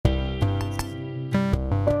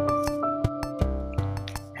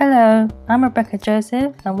Hello, I'm Rebecca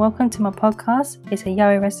Joseph and welcome to my podcast, It's a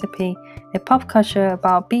Yaoi Recipe, a pop culture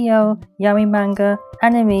about BL, yaoi manga,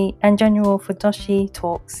 anime and general futoshi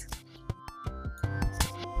talks.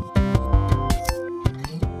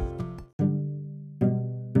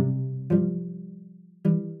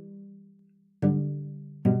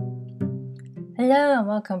 Hello and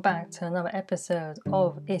welcome back to another episode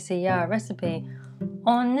of It's a Yaoi Recipe.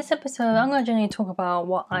 On this episode, I'm going to generally talk about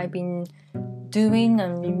what I've been doing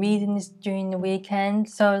and reading this during the weekend.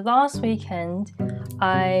 So last weekend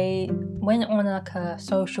I went on like a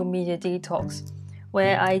social media detox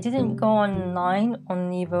where I didn't go online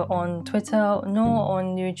on either on Twitter nor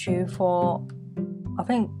on YouTube for, I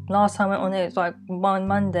think last time I went on it was like one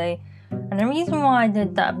Monday. And the reason why I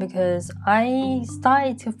did that because I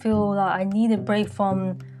started to feel like I need a break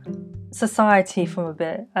from society for a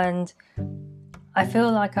bit, and I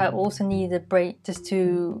feel like I also need a break just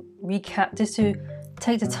to recap, just to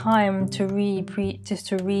take the time to read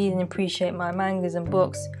and appreciate my mangas and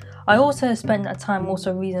books. I also spent that time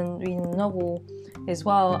also reading a novel as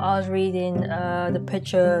well. I was reading The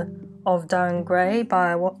Picture of Dorian Gray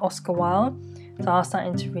by Oscar Wilde. So I was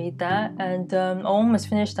starting to read that, and I almost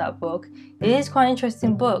finished that book. It is quite an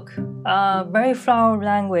interesting book. Very floral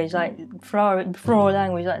language, like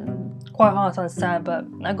quite hard to understand, but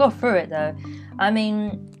I got through it though. I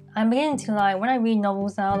mean, I'm beginning to like when I read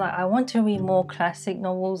novels now. Like I want to read more classic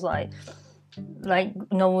novels, like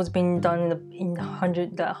novels being done in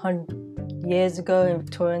 100 years ago in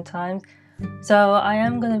Victorian times. So I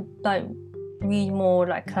am gonna like read more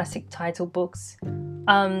like classic title books.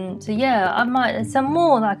 So yeah, I might some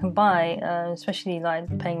more that I can buy, especially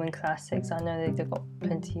like Penguin Classics. I know they've got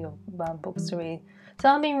plenty of books to read. So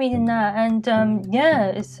I've been reading that, and yeah,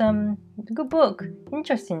 it's a good book,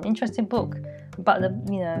 interesting book. But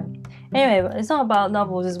anyway, it's not about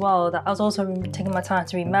novels as well. That I was also taking my time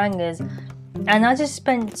to read mangas, and I just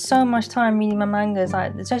spent so much time reading my mangas,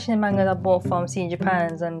 like especially the mangas I bought from Sea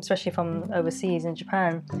Japan's, and especially from overseas in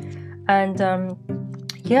Japan, and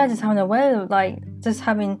yeah, just having a way of like just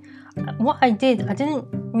having what I did. I didn't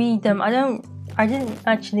read them. I didn't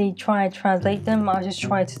actually try to translate them. I just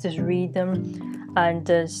tried to just read them and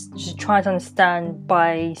just try to understand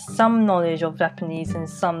by some knowledge of Japanese and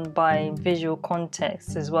some by visual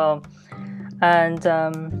context as well. And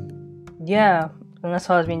yeah, and that's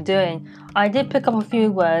what I've been doing. I did pick up a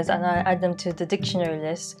few words and I add them to the dictionary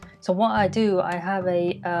list. So what I do, I have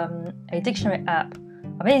a dictionary app.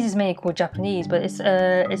 I think this is mainly called Japanese, but it's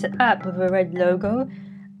an app with a red logo,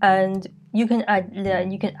 and you can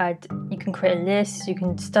create a list. You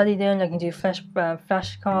can study them. You can do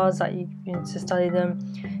flashcards, like you can study them.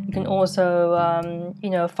 You can also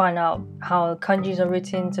find out how kanjis are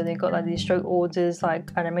written. So they've got like these stroke orders,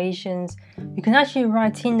 like animations. You can actually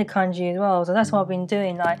write in the kanji as well. So that's what I've been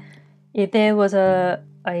doing. Like if there was a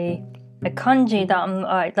kanji that I'm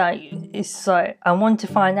like it's like I want to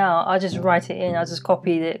find out, I just write it in. I just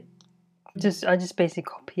copied it. I just basically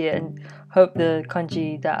copy it and hope the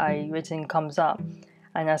kanji that I written comes up,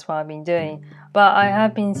 and that's what I've been doing. But I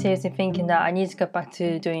have been seriously thinking that I need to get back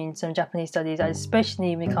to doing some Japanese studies,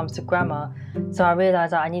 especially when it comes to grammar. So I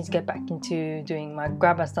realised that I need to get back into doing my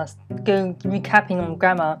grammar stuff, recapping on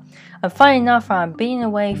grammar. And funny enough, I'm being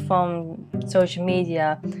away from social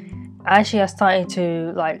media. Actually, I started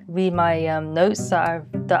to like read my notes that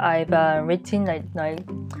I've written, like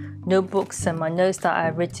notebooks and my notes that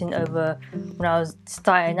I've written over when I was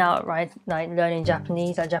starting out, right? Like learning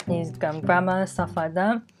Japanese, like Japanese grammar, stuff like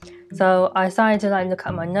that. So I started to like look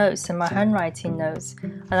at my notes and my handwriting notes,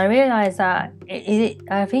 and I realized that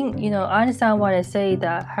I think I understand why they say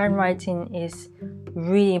that handwriting is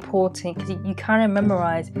really important because you kind of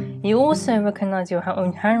memorize. You also recognize your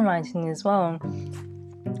own handwriting as well.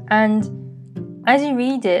 And as you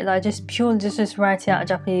read it, like just write it out in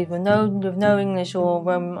Japanese with no English or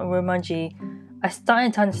Romaji, I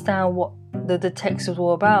started to understand what the text was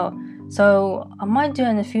all about. So I might do it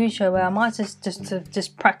in the future where I might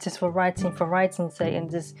just practice for writing's sake and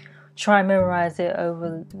just try and memorize it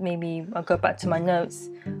over. Maybe I'll go back to my notes.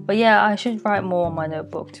 But yeah, I should write more on my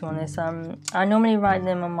notebook, to be honest. I normally write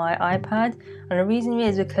them on my iPad, and the reason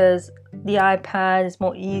is because the iPad is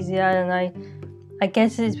more easier, and I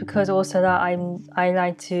guess it's because also that I'm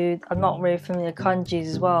not really familiar with kanjis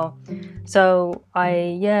as well. So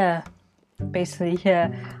I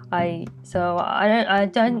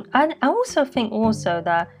also think also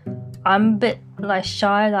that I'm a bit like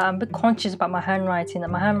shy, like I'm a bit conscious about my handwriting,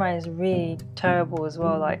 that my handwriting is really terrible as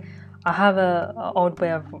well. Like I have a old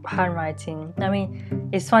way of handwriting. I mean,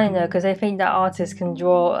 it's funny though, because they think that artists can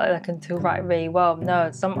draw, to write really well. No,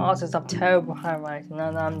 some artists have terrible handwriting,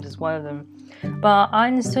 and I'm just one of them. But I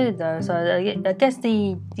understood it though, so I guess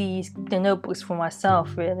the notebooks for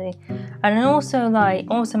myself really, and then also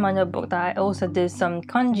my notebook that I also did some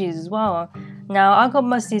kanjis as well. Now I got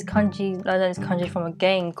most of these kanjis. I learned kanji from a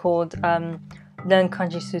game called Learn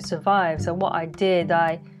Kanji to Survive. So what I did,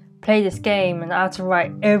 I play this game and I had to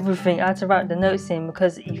write everything. I had to write the notes in,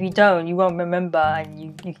 because if you don't, you won't remember, and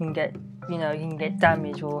you can get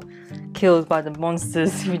damaged or killed by the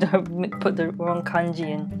monsters if you don't put the wrong kanji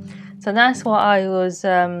in. So that's what I was.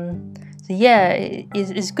 So yeah,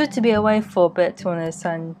 it's good to be away for a bit, to be honest,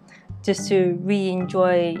 and just to really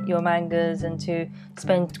enjoy your mangas and to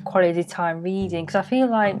spend quality time reading. Because I feel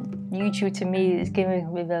like YouTube to me is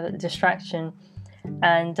giving me a distraction,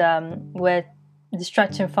 and we're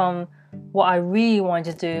distraction from what I really want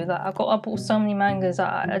to do. Like I bought so many mangas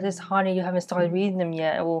that I just hardly haven't started reading them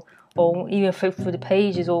yet, or even through the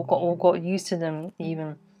pages, or got used to them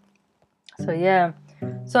even. So yeah.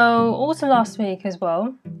 So also last week as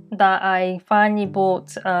well, that I finally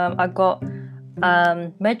bought. I got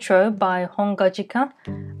Metro by Hongajika.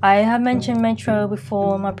 I have mentioned Metro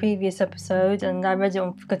before in my previous episode, and I read it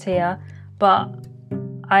on Fukatea, but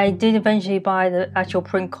I did eventually buy the actual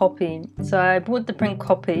print copy. So I bought the print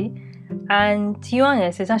copy, and to be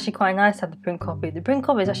honest, it's actually quite nice to have the print copy. The print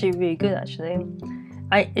copy is actually really good, actually.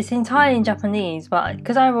 It's entirely in Japanese, but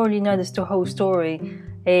because I already know the whole story,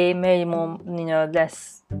 it made it more,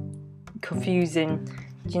 less confusing,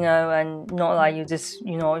 and not like you just,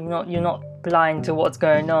 you're not blind to what's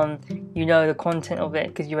going on. You know the content of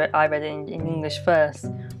it because I read it in English first,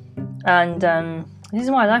 and this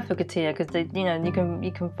is why I like Fukatea, because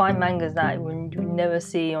you can find mangas that you never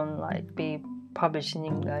see on be published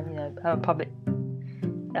in public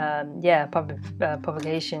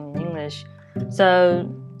publication in English. So,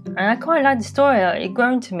 and I quite like the story. It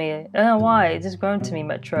grown to me. I don't know why, it just grown to me,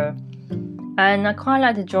 Metro. And I quite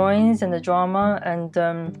like the drawings and the drama, and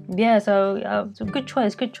so good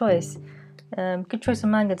choice. Good choice of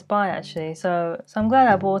manga to buy, actually. So I'm glad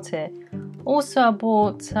I bought it. Also, I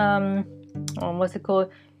bought what's it called?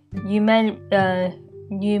 Yumemiru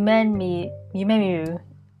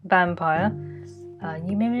Vampire.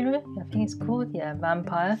 Yumemiru, I think it's called,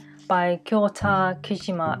 Vampire, by Kyota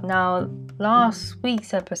Kishima. Now, last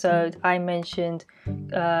week's episode, I mentioned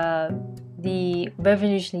the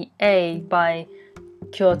Revolutionary A by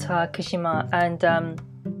Kyota Kishima, and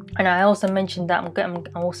I also mentioned that I'm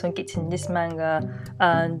also getting this manga,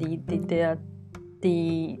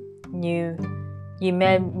 the new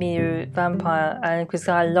Yumemiru Vampire, and because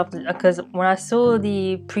I loved it, because when I saw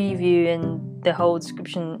the preview and the whole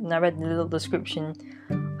description, and I read the little description,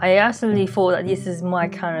 I absolutely thought that this is my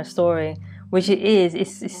kind of story, which it is.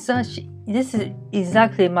 This is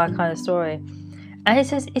exactly my kind of story, and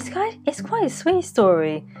it's quite a sweet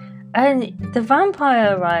story, and the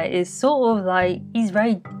vampire, right, is sort of like, he's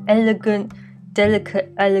very elegant,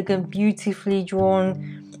 delicate, beautifully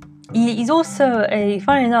drawn. He's also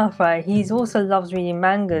funny enough, right? He's also loves reading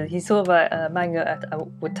mangas. He's sort of a manga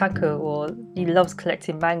otaku, or he loves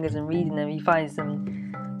collecting mangas and reading them. He finds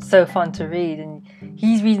them so fun to read, and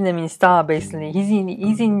he's reading them in style. Basically,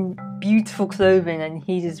 he's in beautiful clothing, and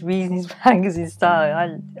he's just reading his mangas in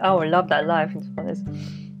style. I would love that life, to be honest.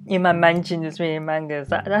 In my mansion, just reading mangas.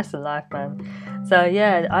 That's the life, man. So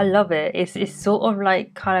yeah, I love it. It's sort of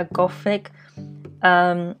like kind of gothic.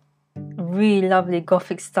 Really lovely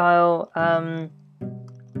gothic style. The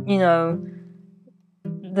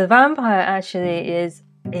vampire actually is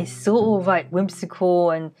sort of like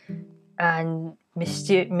whimsical and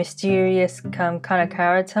mysterious kind of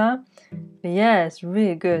character. But yeah, it's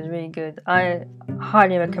really good. I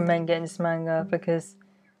highly recommend getting this manga, because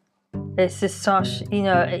it's just such,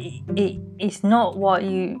 it's not what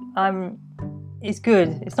it's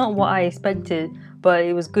good. It's not what I expected, but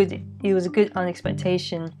it was good. It was a good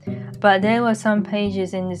unexpectation. But there were some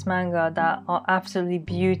pages in this manga that are absolutely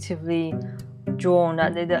beautifully drawn.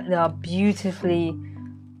 That they are beautiful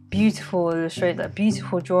illustrated, like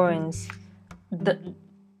beautiful drawings. They're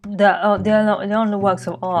on the works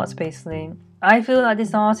of art, basically. I feel like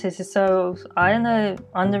this artist is so, I don't know,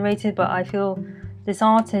 underrated, but I feel this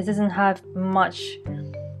artist doesn't have much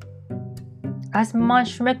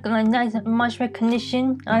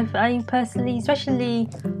recognition. I personally, especially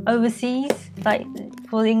overseas, like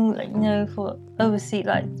for overseas,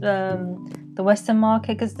 the Western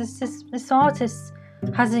market, because this artist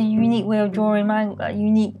has a unique way of drawing, and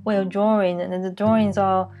the drawings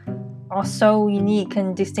are are so unique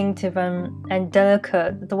and distinctive and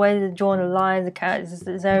delicate. The way they draw the lines, the characters,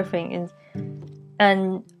 is everything.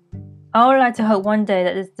 And I would like to hope one day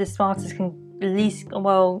that this artist can at least,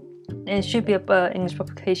 well, it should be a English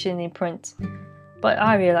publication in print. But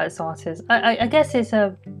I really like this artist. I guess I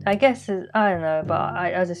don't know, but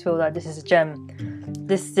I just feel like this is a gem.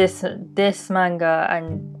 This manga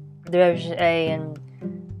and the Revision A and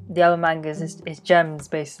the other mangas is gems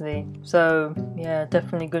basically. So yeah,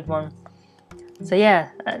 definitely a good one. So yeah,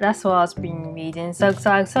 that's what I've been reading. So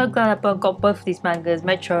I'm so glad I got both of these mangas,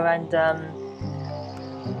 Metro and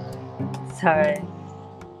sorry,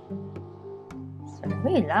 it's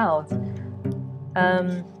really loud.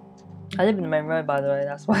 I live in the main road, by the way.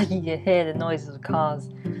 That's why you can hear the noises of cars.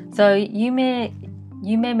 So Yume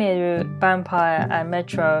Meru, Vampire, and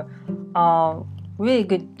Metro are really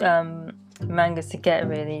good mangas to get,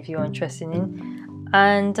 really, if you're interested in.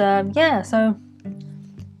 And yeah, so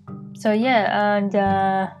yeah, and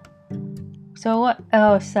so what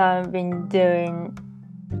else I've been doing?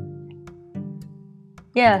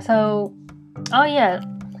 Yeah, so oh yeah,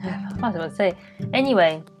 what was I about to say?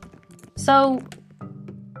 Anyway, so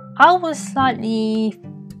I was slightly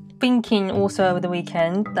thinking also over the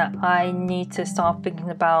weekend that I need to start thinking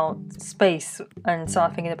about space and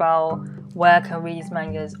start thinking about where I can read these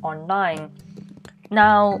mangas online.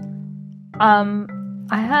 Now,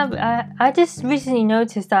 I just recently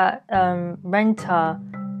noticed that Renta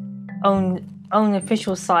own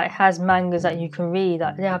official site has mangas that you can read.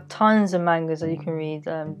 They have tons of mangas that you can read,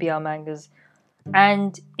 BL mangas.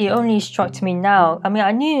 And it only struck me now. I mean,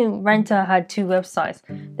 I knew Renta had two websites.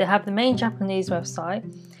 They have the main Japanese website,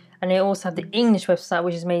 and they also have the English website,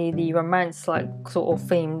 which is mainly the romance like sort of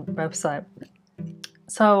themed website.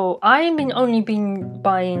 So I've only been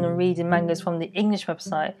buying and reading mangas from the English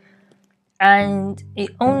website, and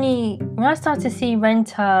when I started to see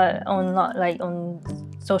Renta on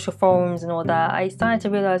social forums and all that, I started to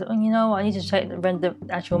realize, I need to check the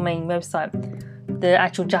actual main website, the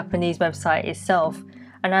actual Japanese website itself.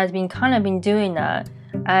 And I've been doing that,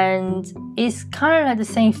 and it's kind of like the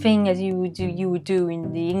same thing as you would do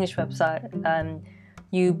in the English website.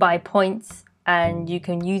 You buy points, and you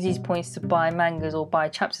can use these points to buy mangas or buy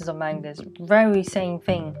chapters of mangas. Very same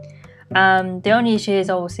thing. The only issue is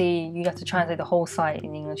obviously you have to translate the whole site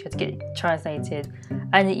in English. You have to get it translated,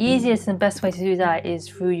 and the easiest and best way to do that is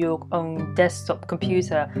through your own desktop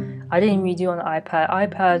computer. I didn't really do it on the iPad.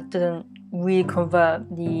 iPad doesn't really convert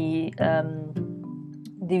the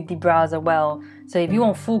browser well. So if you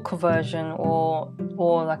want full conversion or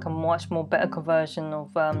like a much more better conversion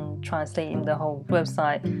of translating the whole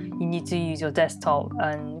website, you need to use your desktop,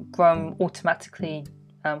 and Chrome automatically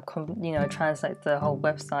translate the whole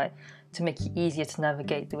website to make it easier to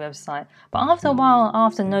navigate the website. But after a while,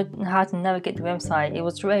 after knowing how to navigate the website, it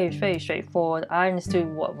was very, very straightforward. I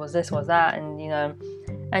understood what was this, was that, and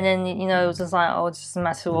then it was just like, it's just a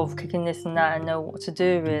matter of clicking this and that and know what to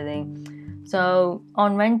do, really. So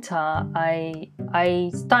on Renta,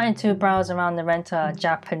 I started to browse around the Renta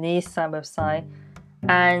Japanese website,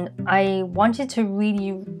 and I wanted to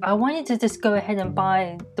just go ahead and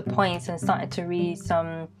buy the points and started to read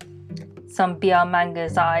some BL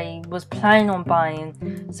mangas that I was planning on buying.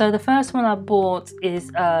 So the first one I bought is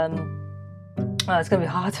it's gonna be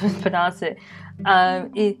hard to pronounce it.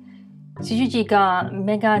 Tsuji ga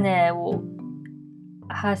megane wo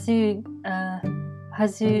Hazusu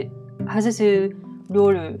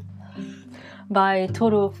Ryoru by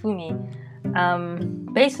Toro Fumi.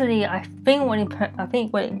 Basically, I think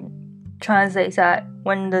what it translates at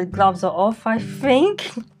when the gloves are off. I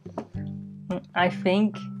think.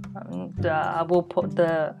 I will put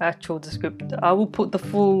the actual description. I will put the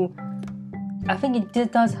full. I think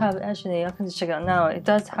it does have, actually. I can just check it out now. It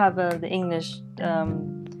does have the English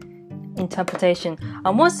interpretation.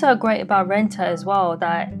 And what's so great about Renta as well,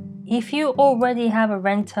 that if you already have a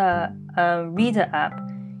Renta reader app,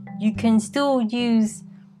 you can still use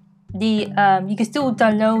you can still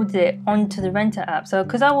download it onto the Renta app. So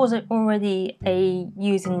because I was already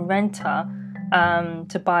using Renta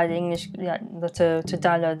to buy the English, to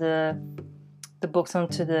download the books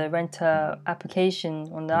onto the Renta application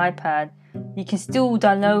on the iPad, you can still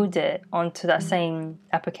download it onto that same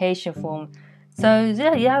application form. So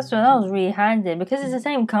yeah, that was really handy because it's the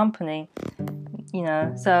same company,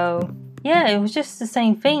 So yeah, it was just the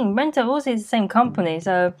same thing. Renta also is the same company.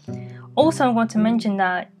 So also I want to mention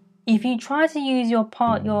that if you try to use your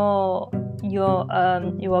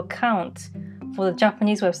account for the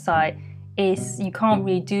Japanese website, you can't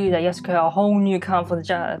really do that. You have to create a whole new account for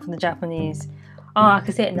the Japanese. Oh, I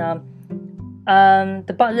can see it now.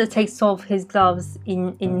 The butler takes off his gloves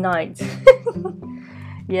in night.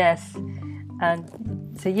 Yes. And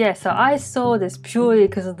so yeah, so I saw this purely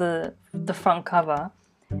because of the front cover,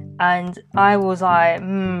 and I was like,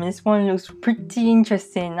 this one looks pretty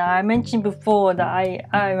interesting. I mentioned before that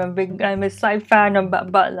I'm a slight fan of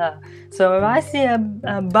Butler. So if I see a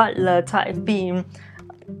Butler type theme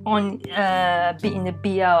on beating the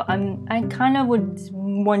BL, I kind of would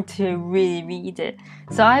want to really read it.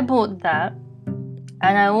 So I bought that,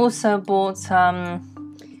 and I also bought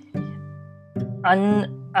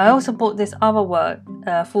I also bought this other work,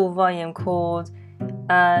 full volume called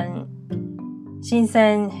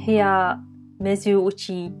Shinsen Hiya Mezu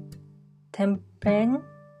Uchi Tempen.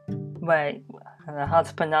 Wait, I don't know how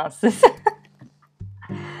to pronounce this.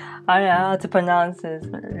 I don't know how to pronounce this.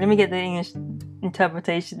 Let me get the English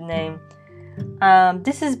interpretation name.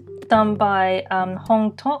 This is done by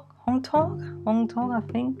Hong Tok, I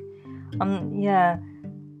think.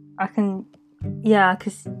 Yeah,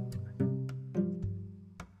 cause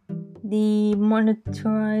the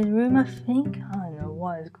monitorized room, I think. I don't know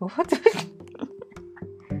what it's called.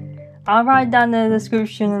 I'll write down the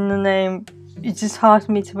description and the name. It's just hard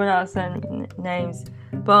for me to pronounce the names.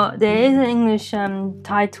 But there is an English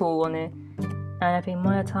title on it. And I think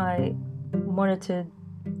monitored.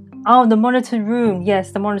 Oh, the monitored room.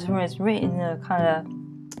 Yes, the monitored room is written in a kind of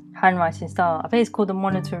handwriting style. I think it's called the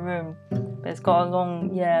monitored room. But it's got a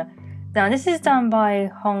long, yeah. Now, this is done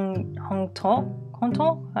by Hong Tok,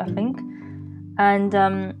 I think. And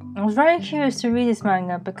I was very curious to read this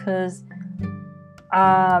manga because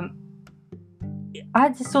I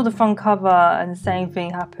just saw the front cover and the same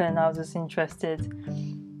thing happened. I was just interested.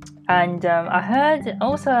 And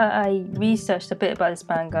I researched a bit about this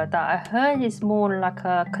manga, that I heard it's more like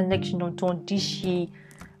a collection of doujinshi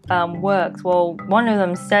works. Well, one of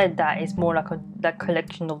them said that it's more like a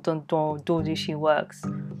collection of doujinshi works.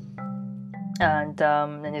 And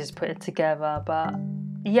they just put it together. But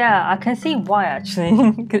yeah, I can see why actually.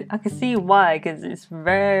 I can see why, because it's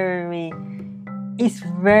very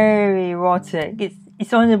erotic.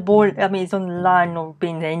 It's on the board. I mean, it's on the line of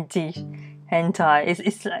being hentai.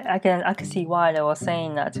 It's like I can see why they were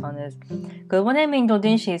saying that, to be honest. Because when they mean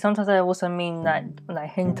doujinshi, sometimes they also mean like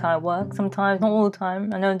hentai work. Sometimes, not all the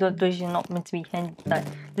time. I know doujinshi is not meant to be hentai.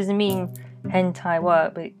 Doesn't mean hentai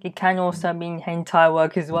work, but it can also mean hentai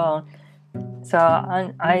work as well. So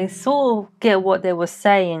I sort of get what they were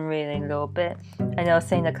saying really a little bit, and they were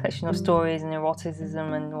saying the collection of stories and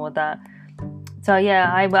eroticism and all that. So yeah,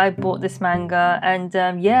 I bought this manga, and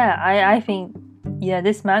I think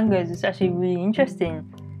this manga is actually really interesting.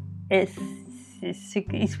 It's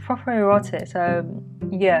proper erotic. So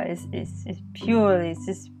yeah, it's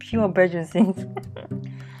just pure bedroom scenes,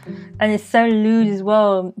 and it's so lewd as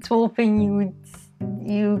well. Sort of thing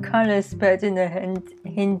you kind of expect in a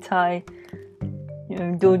hentai,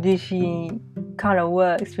 doujinshi kind of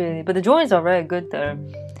works really. But the drawings are very good though.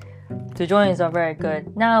 The drawings are very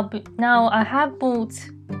good. Now I have bought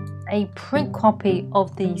a print copy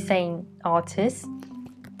of the same artist,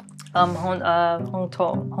 Hong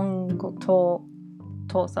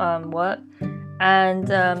Tok's work, and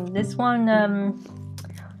this one,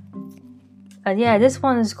 this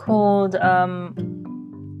one is called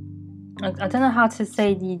I don't know how to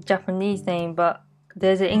say the Japanese name, but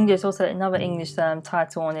there's another English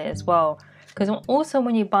title on it as well. Because also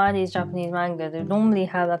when you buy these Japanese manga, they normally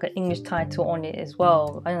have like an English title on it as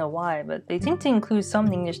well. I don't know why, but they seem to include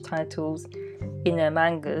some English titles in their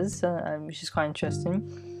mangas, which is quite interesting.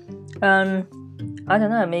 I don't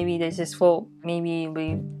know, maybe they just thought maybe it would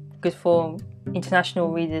be good for international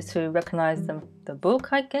readers to recognize the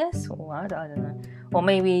book, I guess, or I don't know. Or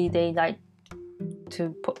maybe they like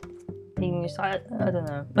to put English, I don't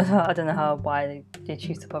know. I don't know why they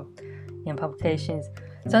choose to put publications.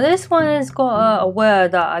 So this one has got a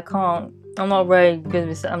word that I'm not very good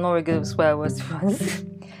with swear words.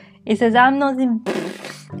 It says I'm not a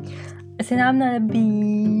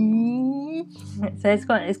bee. So it's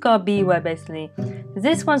got a B word basically.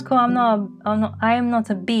 This one's called I am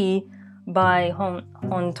not a bee by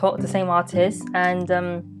Hong Tok, the same artist, and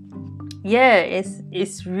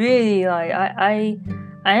it's really like I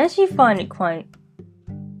actually find it quite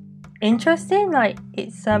interesting. Like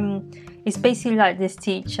it's basically like this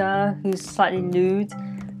teacher who's slightly lewd,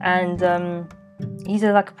 and he's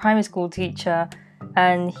like a primary school teacher,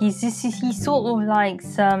 and he's sort of like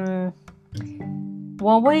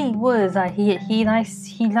what he was like, he likes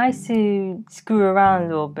to screw around a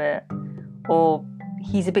little bit, or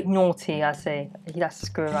he's a bit naughty. I say he likes to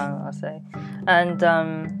screw around. I say, and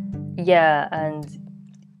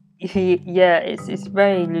it's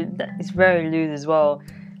very lewd as well.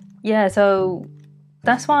 Yeah, so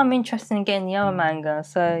that's why I'm interested in getting the other manga.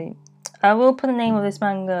 So I will put the name of this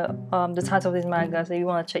manga, the title of this manga, so if you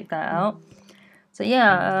want to check that out. So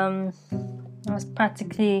yeah, that's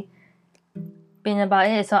practically been about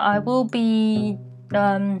it. So I will be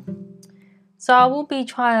trying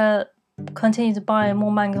to continue to buy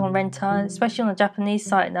more manga on Renta, especially on the Japanese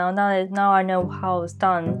site now. Now I know how it's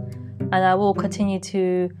done, and I will continue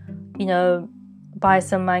to, buy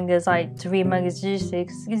some mangas, like to read mangas digitally,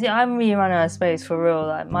 because I'm really running out of space for real.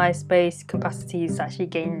 Like my space capacity is actually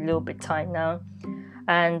getting a little bit tight now,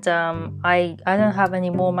 and I don't have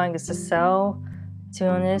any more mangas to sell. To be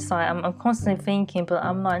honest, like I'm constantly thinking, but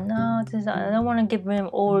I'm like, no, I don't want to give them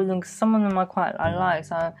all of them, because some of them I like.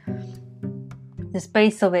 So the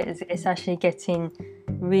space of it is actually getting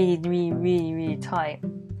really, really, really, really tight.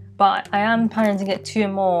 But I am planning to get 2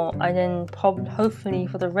 more, and then hopefully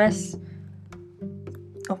for the rest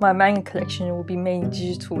of my manga collection it will be mainly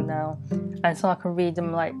digital now, and so I can read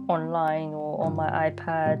them like online or on my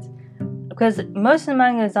iPad, because most of the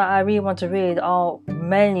mangas that I really want to read are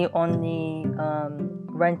mainly on the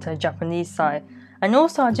Renta Japanese side, and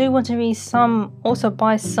also I do want to read some, also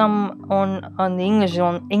buy some on the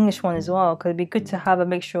English one as well, because it'd be good to have a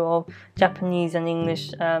mixture of Japanese and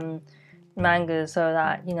English manga, so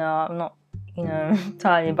that I'm not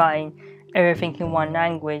entirely buying everything in one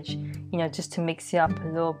language, just to mix it up a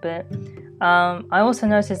little bit. I also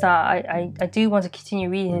noticed that I do want to continue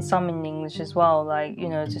reading some in English as well, like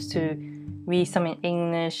just to read some in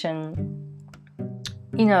English, and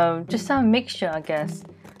just have a mixture, I guess.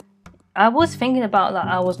 I was thinking about that.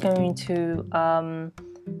 I was going to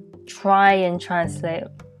try and try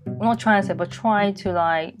to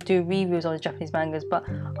like do reviews of the Japanese mangas, but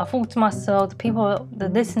I thought to myself, the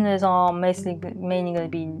listeners are mainly going to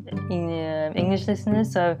be English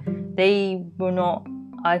listeners, so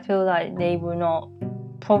I feel like they will not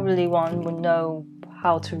probably would know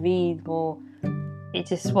how to read, or it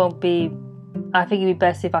just won't be. I think it'd be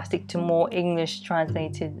best if I stick to more English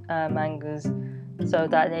translated mangas, so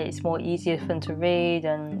that it's more easier for them to read,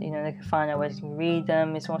 and they can find out where they can read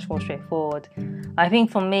them. It's much more straightforward. I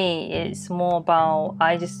think for me it's more about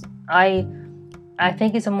I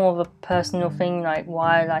think it's more of a personal thing, like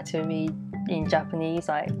why I like to read in Japanese,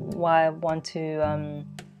 like why I want to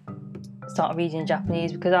start reading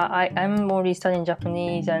Japanese, because I'm already studying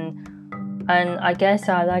Japanese, and I guess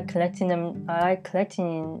I like collecting them. I like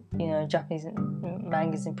collecting Japanese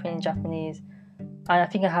mangas in print in Japanese. And I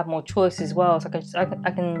think I have more choice as well, so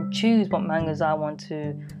I can choose what mangas I want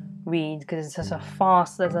to read, because there's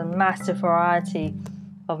a massive variety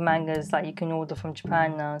of mangas that you can order from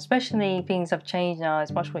Japan now. Especially things have changed now.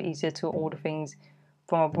 It's much more easier to order things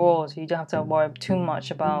from abroad, so you don't have to worry too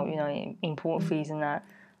much about import fees and that.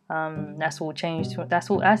 That's all changed.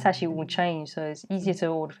 That's actually all changed. So it's easier to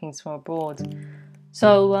order things from abroad.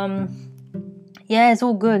 So yeah, it's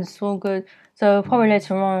all good. So probably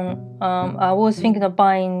later on, I was thinking of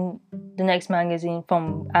buying the next magazine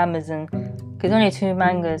from Amazon, because only 2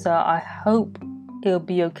 mangas. So I hope it'll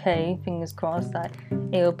be okay. Fingers crossed that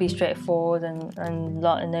it'll be straightforward, and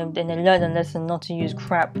they learn a lesson not to use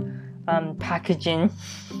crap packaging.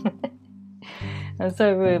 That's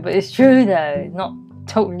so rude, but it's true though. Not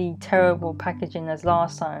totally terrible packaging as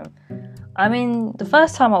last time. I mean, the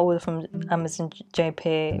first time I ordered from Amazon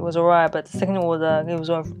JP, it was alright, but the second order, it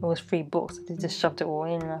was 3 books. They just shoved it all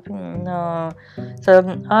in, and I think, no.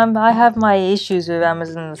 So I have my issues with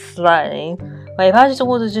Amazon slightly, but if I just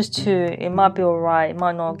order just 2, it might be alright. It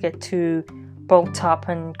might not get too bulked up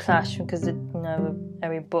and clash, because with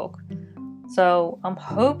every book. So I'm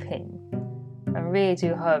hoping, I really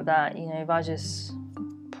do hope that if I just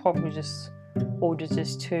probably just order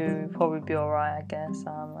just 2, probably be alright, I guess.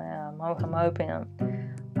 I'm hoping.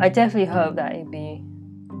 I definitely hope that it'd be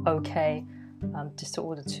okay. Just to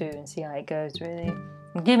order 2 and see how it goes. Really,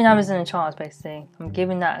 I'm giving Amazon a chance. Basically, I'm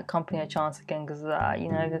giving that company a chance again, because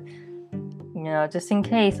just in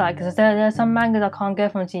case, like, because there are some mangas I can't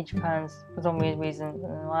get from TG Japans for some weird reason. I don't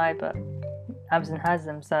know why, but Amazon has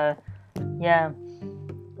them. So yeah.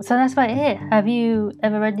 So that's about it. Have you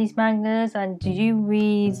ever read these mangas, and do you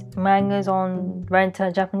read mangas on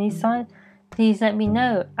Renta Japanese site? Please let me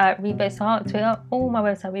know at ReadBased Twitter, or my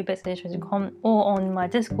website readbasededition.com, or on my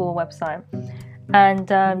Discord website. And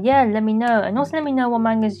let me know. And also let me know what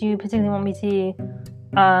mangas you particularly want me to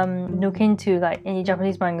look into, like any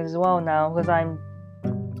Japanese mangas as well now, because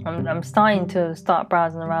I'm starting to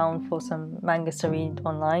browsing around for some mangas to read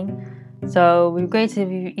online. So it would be great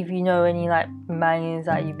if you know any like mangas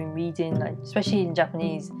that you've been reading, like especially in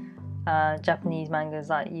Japanese mangas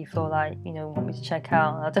that you feel like want me to check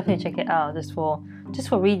out. I'll definitely check it out just for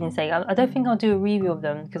reading's sake. I don't think I'll do a review of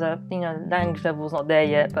them, because language level's not there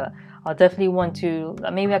yet, but I'll definitely want to,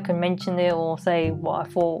 maybe I can mention it or say what I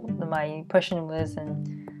thought my impression was, and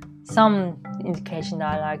some indication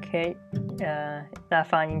that I like it, that I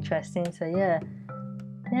find interesting. So yeah,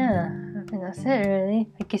 I think that's it really.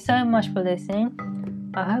 Thank you so much for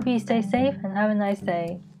listening. I hope you stay safe and have a nice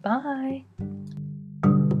day. Bye.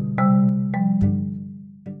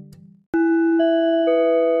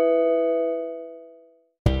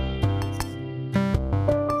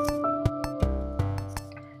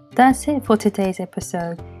 That's it for today's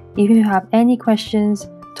episode. If you have any questions,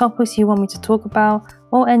 topics you want me to talk about,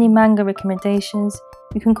 or any manga recommendations,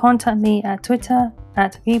 you can contact me at Twitter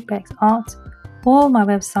 @RebexArt or my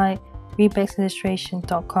website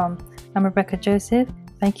rebexillustration.com. I'm Rebecca Joseph.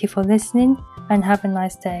 Thank you for listening and have a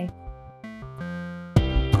nice day.